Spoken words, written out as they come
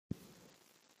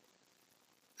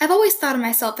I've always thought of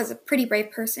myself as a pretty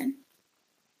brave person.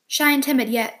 Shy and timid,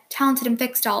 yet talented and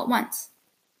fixed all at once.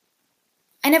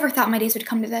 I never thought my days would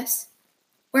come to this,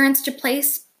 where in such a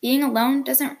place, being alone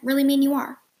doesn't really mean you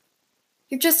are.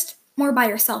 You're just more by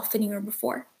yourself than you were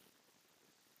before.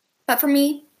 But for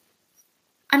me,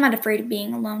 I'm not afraid of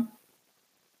being alone.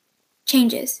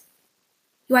 Changes.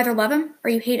 You either love him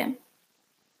or you hate him.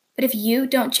 But if you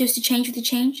don't choose to change with the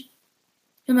change,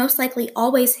 you'll most likely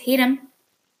always hate him.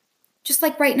 Just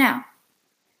like right now.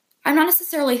 I'm not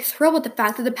necessarily thrilled with the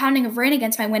fact that the pounding of rain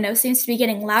against my window seems to be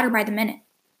getting louder by the minute.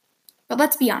 But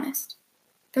let's be honest.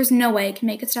 There's no way I can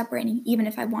make it stop raining, even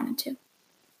if I wanted to.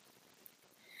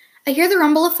 I hear the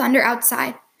rumble of thunder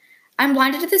outside. I'm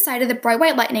blinded to the sight of the bright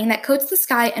white lightning that coats the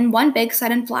sky in one big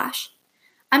sudden flash.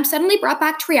 I'm suddenly brought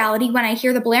back to reality when I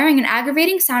hear the blaring and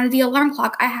aggravating sound of the alarm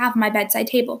clock I have on my bedside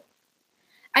table.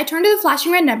 I turn to the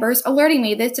flashing red numbers, alerting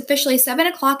me that it's officially 7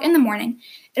 o'clock in the morning,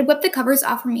 and whip the covers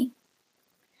off from me.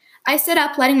 I sit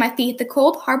up, letting my feet hit the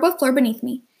cold, hardwood floor beneath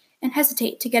me, and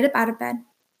hesitate to get up out of bed.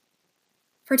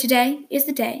 For today is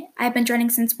the day I have been dreading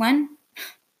since when?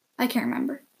 I can't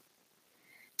remember.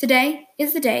 Today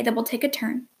is the day that will take a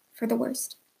turn for the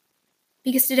worst.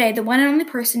 Because today, the one and only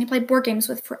person you played board games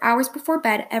with for hours before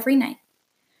bed every night,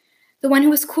 the one who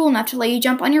was cool enough to let you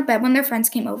jump on your bed when their friends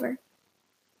came over,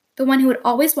 the one who would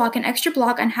always walk an extra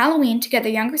block on Halloween to get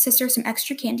their younger sister some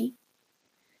extra candy,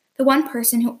 the one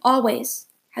person who always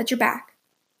had your back,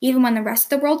 even when the rest of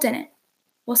the world didn't,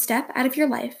 will step out of your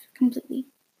life completely.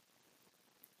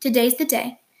 Today's the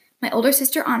day my older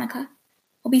sister Annika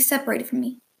will be separated from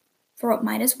me for what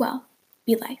might as well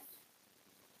be life.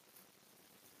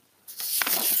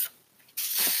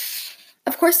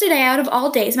 Of course, today, out of all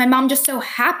days, my mom just so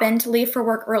happened to leave for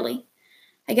work early.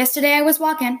 I guess today I was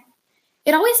walking.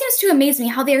 It always seems to amaze me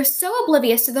how they are so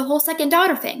oblivious to the whole second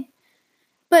daughter thing.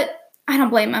 But I don't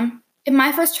blame them. If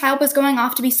my first child was going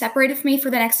off to be separated from me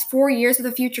for the next 4 years with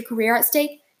a future career at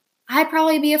stake, I'd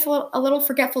probably be a little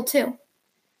forgetful too.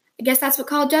 I guess that's what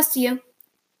college does to you.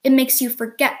 It makes you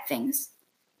forget things.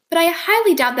 But I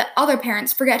highly doubt that other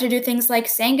parents forget to do things like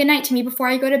saying goodnight to me before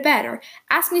I go to bed or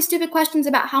ask me stupid questions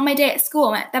about how my day at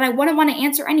school went that I wouldn't want to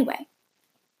answer anyway.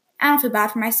 I don't feel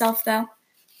bad for myself, though.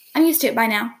 I'm used to it by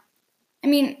now. I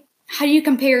mean, how do you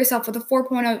compare yourself with a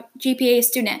 4.0 GPA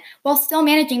student while still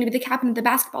managing to be the captain of the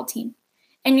basketball team?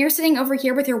 And you're sitting over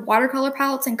here with your watercolor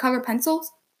palettes and color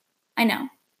pencils? I know.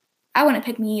 I wouldn't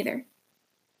pick me either.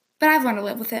 But I've learned to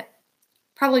live with it.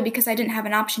 Probably because I didn't have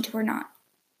an option to or not.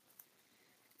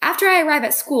 After I arrive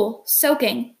at school,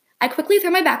 soaking, I quickly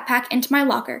throw my backpack into my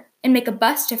locker and make a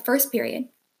bus to first period,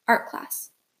 art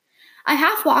class. I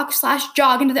half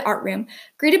walk/jog into the art room,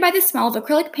 greeted by the smell of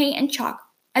acrylic paint and chalk,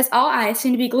 as all eyes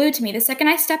seem to be glued to me the second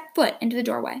I step foot into the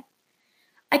doorway.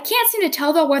 I can't seem to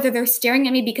tell though whether they're staring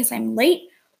at me because I'm late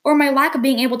or my lack of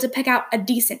being able to pick out a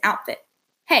decent outfit.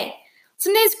 Hey,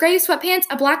 some days gray sweatpants,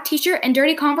 a black t-shirt, and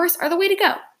dirty Converse are the way to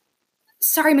go.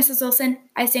 Sorry, Mrs. Wilson,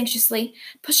 I say anxiously,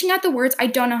 pushing out the words I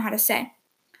don't know how to say.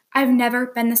 I've never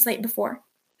been this late before.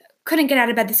 Couldn't get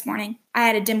out of bed this morning, I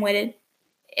added dim-witted.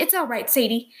 It's all right,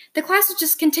 Sadie. The class is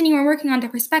just continuing working on their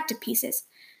perspective pieces.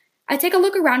 I take a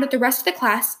look around at the rest of the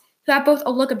class, who have both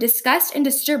a look of disgust and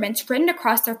disturbance written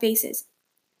across their faces.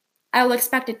 I will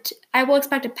expect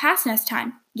a pass next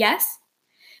time, yes?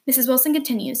 Mrs. Wilson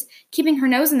continues, keeping her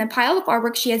nose in the pile of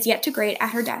artwork she has yet to grade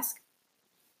at her desk.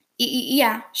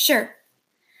 Yeah, sure.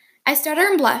 I stutter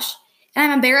and blush, and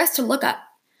I'm embarrassed to look up.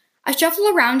 I shuffle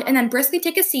around and then briskly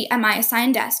take a seat at my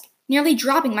assigned desk, nearly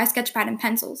dropping my sketchpad and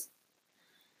pencils.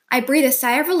 I breathe a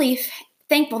sigh of relief,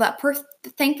 thankful that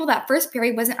first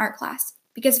period wasn't art class,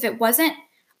 because if it wasn't,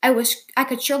 I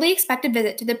could surely expect a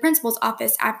visit to the principal's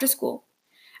office after school.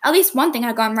 At least one thing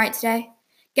had gone right today.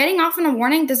 Getting off in a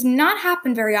warning does not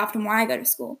happen very often where I go to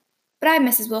school, but I have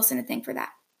Mrs. Wilson to thank for that.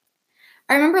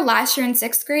 I remember last year in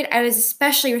 6th grade, I was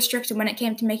especially restricted when it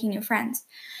came to making new friends.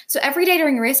 So every day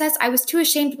during recess, I was too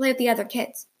ashamed to play with the other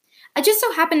kids. I just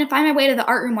so happened to find my way to the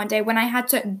art room one day when I had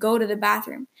to go to the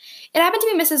bathroom. It happened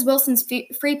to be Mrs. Wilson's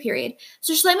free period,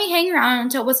 so she let me hang around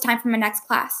until it was time for my next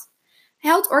class. I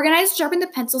helped organize and sharpen the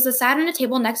pencils that sat on a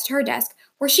table next to her desk,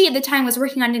 where she at the time was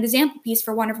working on an example piece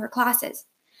for one of her classes.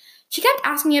 She kept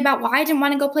asking me about why I didn't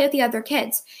want to go play with the other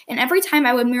kids, and every time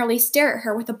I would merely stare at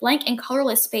her with a blank and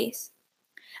colorless face.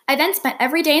 I then spent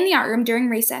every day in the art room during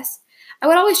recess. I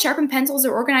would always sharpen pencils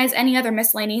or organize any other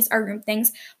miscellaneous art room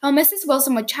things, while Mrs.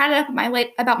 Wilson would chat up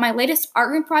about my latest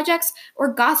art room projects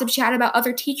or gossip chat about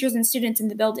other teachers and students in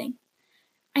the building.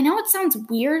 I know it sounds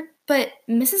weird, but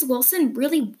Mrs. Wilson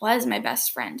really was my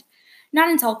best friend. Not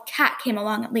until Kat came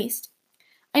along, at least.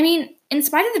 I mean, in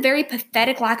spite of the very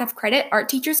pathetic lack of credit art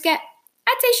teachers get,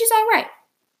 I'd say she's all right.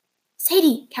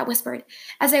 Sadie, Kat whispered,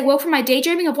 as I woke from my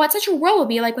daydreaming of what such a world would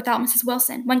be like without Mrs.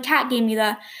 Wilson, when Kat gave me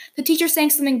the teacher's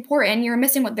saying something important, you're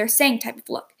missing what they're saying type of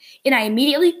look, and I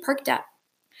immediately perked up.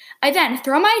 I then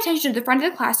threw my attention to the front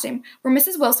of the classroom, where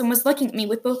Mrs. Wilson was looking at me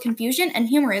with both confusion and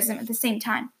humorism at the same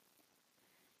time.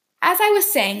 As I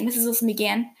was saying, Mrs. Wilson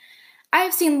began, I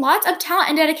have seen lots of talent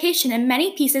and dedication in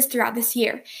many pieces throughout this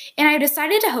year, and I have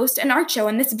decided to host an art show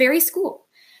in this very school.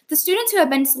 The students who have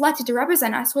been selected to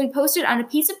represent us will be posted on a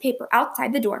piece of paper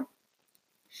outside the door.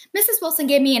 Mrs. Wilson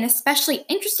gave me an especially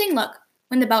interesting look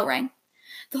when the bell rang.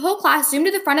 The whole class zoomed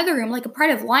to the front of the room like a pride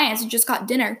of lions who just got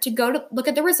dinner to go to look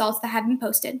at the results that had been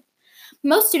posted.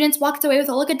 Most students walked away with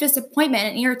a look of disappointment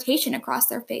and irritation across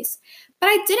their face, but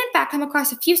I did in fact come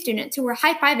across a few students who were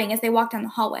high-fiving as they walked down the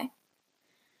hallway.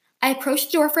 I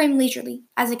approached the doorframe leisurely,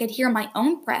 as I could hear my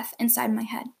own breath inside my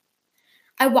head.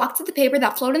 I walked to the paper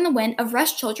that floated in the wind of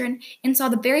Rush Children and saw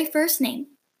the very first name,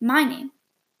 my name,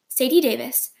 Sadie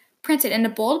Davis, printed in a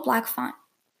bold black font.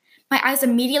 My eyes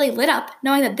immediately lit up,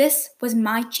 knowing that this was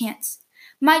my chance.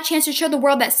 My chance to show the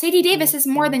world that Sadie Davis is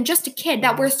more than just a kid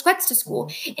that wears sweats to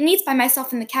school and eats by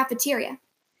myself in the cafeteria.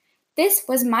 This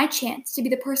was my chance to be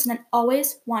the person I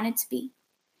always wanted to be.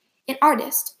 An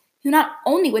artist who not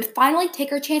only would finally take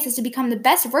her chances to become the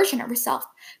best version of herself,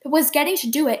 but was getting to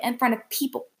do it in front of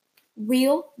people.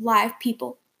 Real, live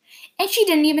people. And she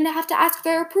didn't even have to ask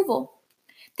their approval.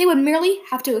 They would merely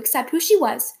have to accept who she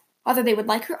was, whether they would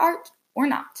like her art or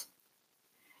not.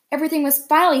 Everything was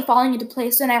finally falling into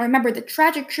place when I remembered the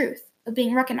tragic truth of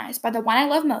being recognized by the one I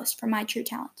love most for my true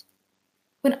talent.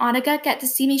 Would Annika get to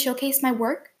see me showcase my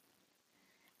work?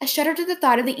 I shuddered at the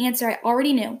thought of the answer I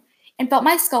already knew and felt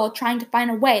my skull trying to find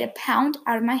a way to pound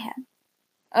out of my head.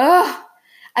 Ugh!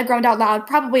 I groaned out loud,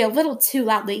 probably a little too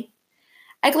loudly.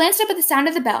 I glanced up at the sound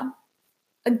of the bell.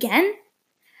 Again?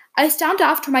 I stomped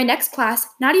off to my next class,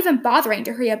 not even bothering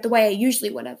to hurry up the way I usually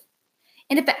would have.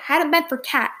 And if it hadn't been for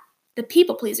Kat, the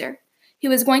people-pleaser, who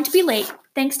was going to be late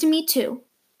thanks to me too,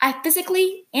 I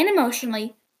physically and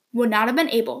emotionally would not have been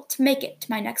able to make it to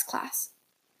my next class.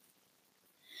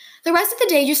 The rest of the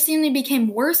day just seemingly became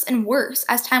worse and worse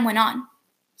as time went on.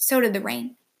 So did the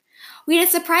rain. We had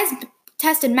a surprise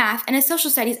test in math and a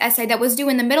social studies essay that was due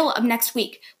in the middle of next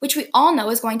week, which we all know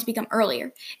is going to become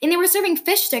earlier, and they were serving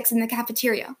fish sticks in the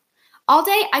cafeteria. All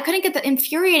day, I couldn't get the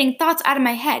infuriating thoughts out of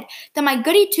my head that my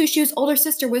goody two-shoes older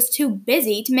sister was too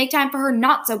busy to make time for her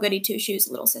not-so-goody two-shoes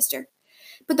little sister.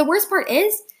 But the worst part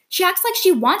is, she acts like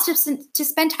she wants to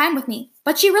spend time with me,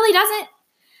 but she really doesn't.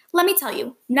 Let me tell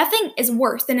you, nothing is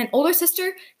worse than an older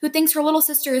sister who thinks her little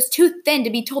sister is too thin to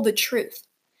be told the truth.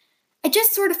 I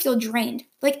just sort of feel drained,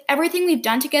 like everything we've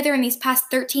done together in these past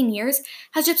 13 years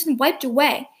has just been wiped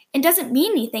away and doesn't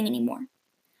mean anything anymore.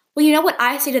 Well, you know what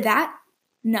I say to that?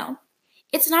 No.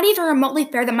 It's not even remotely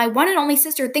fair that my one and only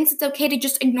sister thinks it's okay to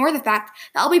just ignore the fact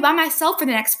that I'll be by myself for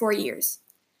the next 4 years.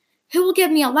 Who will give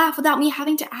me a laugh without me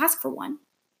having to ask for one?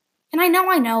 And I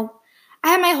know. I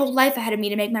have my whole life ahead of me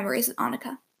to make memories with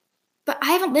Annika. But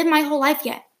I haven't lived my whole life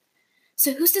yet.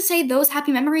 So who's to say those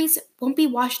happy memories won't be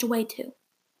washed away too?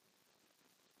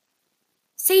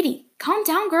 Sadie, calm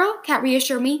down, girl, Kat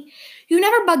reassured me. You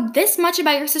never bugged this much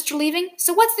about your sister leaving,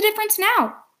 so what's the difference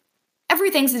now?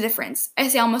 Everything's the difference, I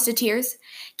say almost to tears.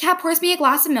 Kat pours me a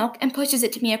glass of milk and pushes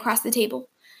it to me across the table.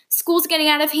 School's getting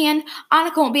out of hand.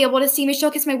 Annika won't be able to see me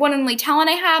showcase my one and only talent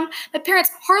I have. My parents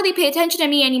hardly pay attention to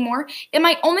me anymore. And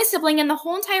my only sibling in the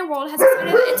whole entire world has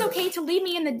decided that it's okay to leave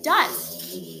me in the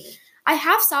dust. I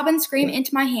half sob and scream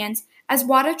into my hands as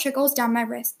water trickles down my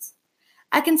wrists.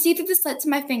 I can see through the slits of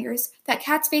my fingers that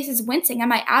Kat's face is wincing at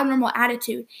my abnormal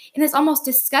attitude and is almost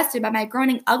disgusted by my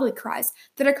groaning ugly cries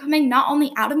that are coming not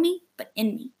only out of me, but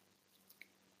in me.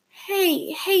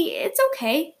 Hey, it's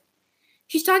okay.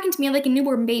 She's talking to me like a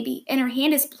newborn baby, and her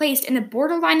hand is placed in a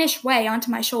borderline-ish way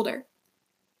onto my shoulder.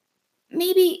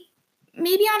 Maybe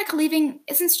Annika leaving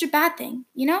isn't such a bad thing,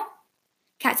 you know?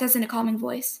 Kat says in a calming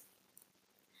voice.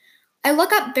 I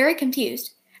look up very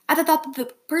confused at the thought that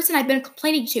the person I've been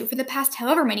complaining to for the past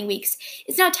however many weeks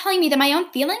is now telling me that my own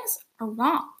feelings are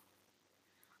wrong.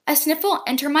 A sniffle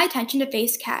and turn my attention to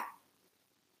face Kat.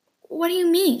 What do you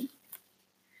mean?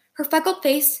 Her freckled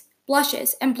face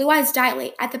blushes and blue eyes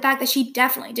dilate at the fact that she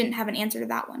definitely didn't have an answer to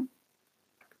that one.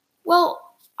 Well,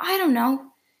 I don't know.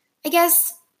 I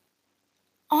guess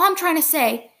all I'm trying to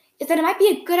say is that it might be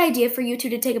a good idea for you two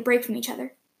to take a break from each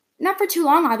other. Not for too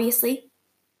long, obviously.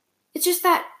 It's just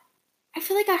that I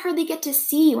feel like I hardly get to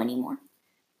see you anymore.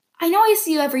 I know I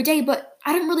see you every day, but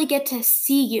I don't really get to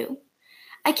see you.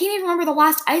 I can't even remember the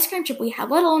last ice cream trip we had,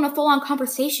 let alone a full-on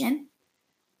conversation.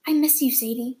 I miss you,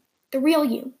 Sadie. The real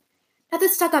you. Not the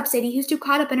stuck-up Sadie who's too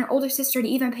caught up in her older sister to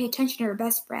even pay attention to her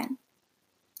best friend.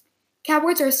 Cat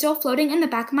words are still floating in the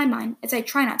back of my mind as I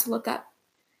try not to look up.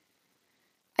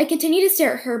 I continue to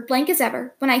stare at her, blank as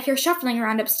ever, when I hear shuffling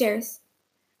around upstairs.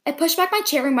 I push back my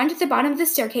chair and run to the bottom of the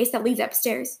staircase that leads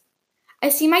upstairs. I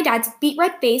see my dad's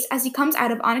beet-red face as he comes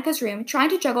out of Annika's room, trying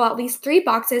to juggle at least 3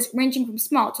 boxes ranging from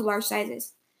small to large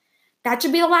sizes. That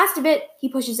should be the last of it, he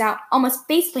pushes out, almost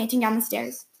face-planting down the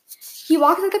stairs. He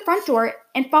walks out the front door,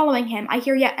 and following him, I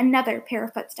hear yet another pair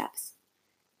of footsteps.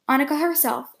 Annika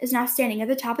herself is now standing at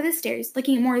the top of the stairs,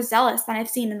 looking more zealous than I've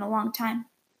seen in a long time.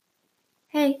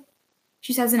 "Hey,"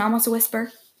 she says in almost a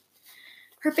whisper.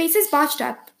 Her face is botched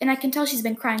up, and I can tell she's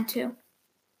been crying too.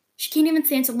 She can't even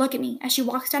stand to look at me as she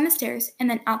walks down the stairs and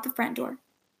then out the front door.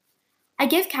 I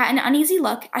give Kat an uneasy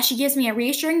look as she gives me a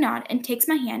reassuring nod and takes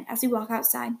my hand as we walk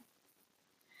outside.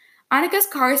 Annika's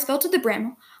car is filled to the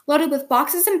brim, loaded with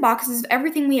boxes and boxes of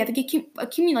everything we have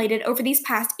accumulated over these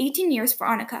past 18 years for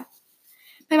Annika.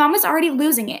 My mom is already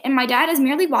losing it, and my dad is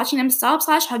merely watching them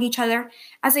sob/hug each other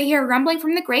as they hear rumbling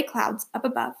from the gray clouds up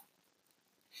above.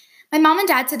 My mom and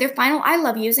dad say their final I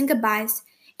love yous and goodbyes,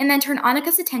 and then turn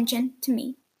Annika's attention to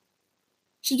me.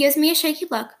 She gives me a shaky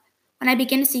look when I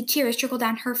begin to see tears trickle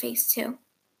down her face, too.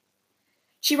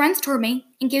 She runs toward me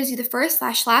and gives you the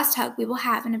first/last hug we will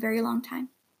have in a very long time.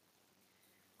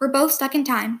 We're both stuck in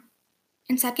time,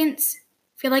 and seconds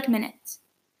feel like minutes,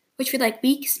 which feel like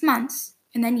weeks, months,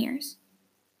 and then years.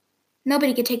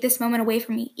 Nobody could take this moment away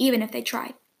from me, even if they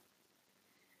tried.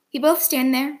 We both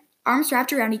stand there, arms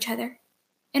wrapped around each other,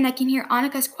 and I can hear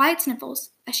Annika's quiet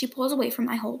sniffles as she pulls away from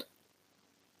my hold.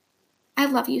 "I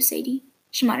love you, Sadie,"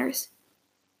 she mutters.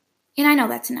 And I know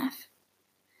that's enough.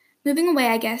 Moving away,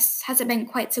 I guess, hasn't been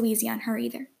quite so easy on her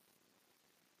either.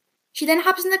 She then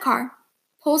hops in the car,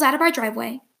 pulls out of our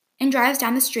driveway, and drives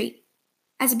down the street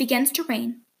as it begins to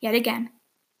rain yet again.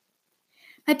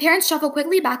 My parents shuffle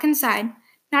quickly back inside,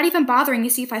 not even bothering to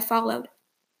see if I followed.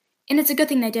 And it's a good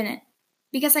thing they didn't,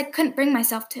 because I couldn't bring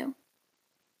myself to.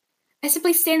 I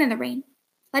simply stand in the rain,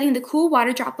 letting the cool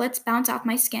water droplets bounce off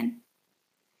my skin.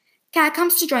 Kat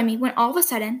comes to join me when all of a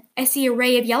sudden I see a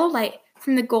ray of yellow light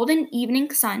from the golden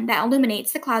evening sun that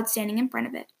illuminates the cloud standing in front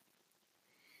of it.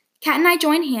 Kat and I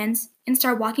join hands and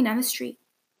start walking down the street.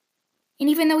 And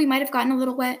even though we might have gotten a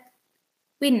little wet,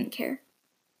 we didn't care,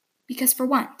 because for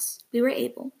once we were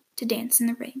able to dance in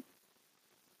the rain.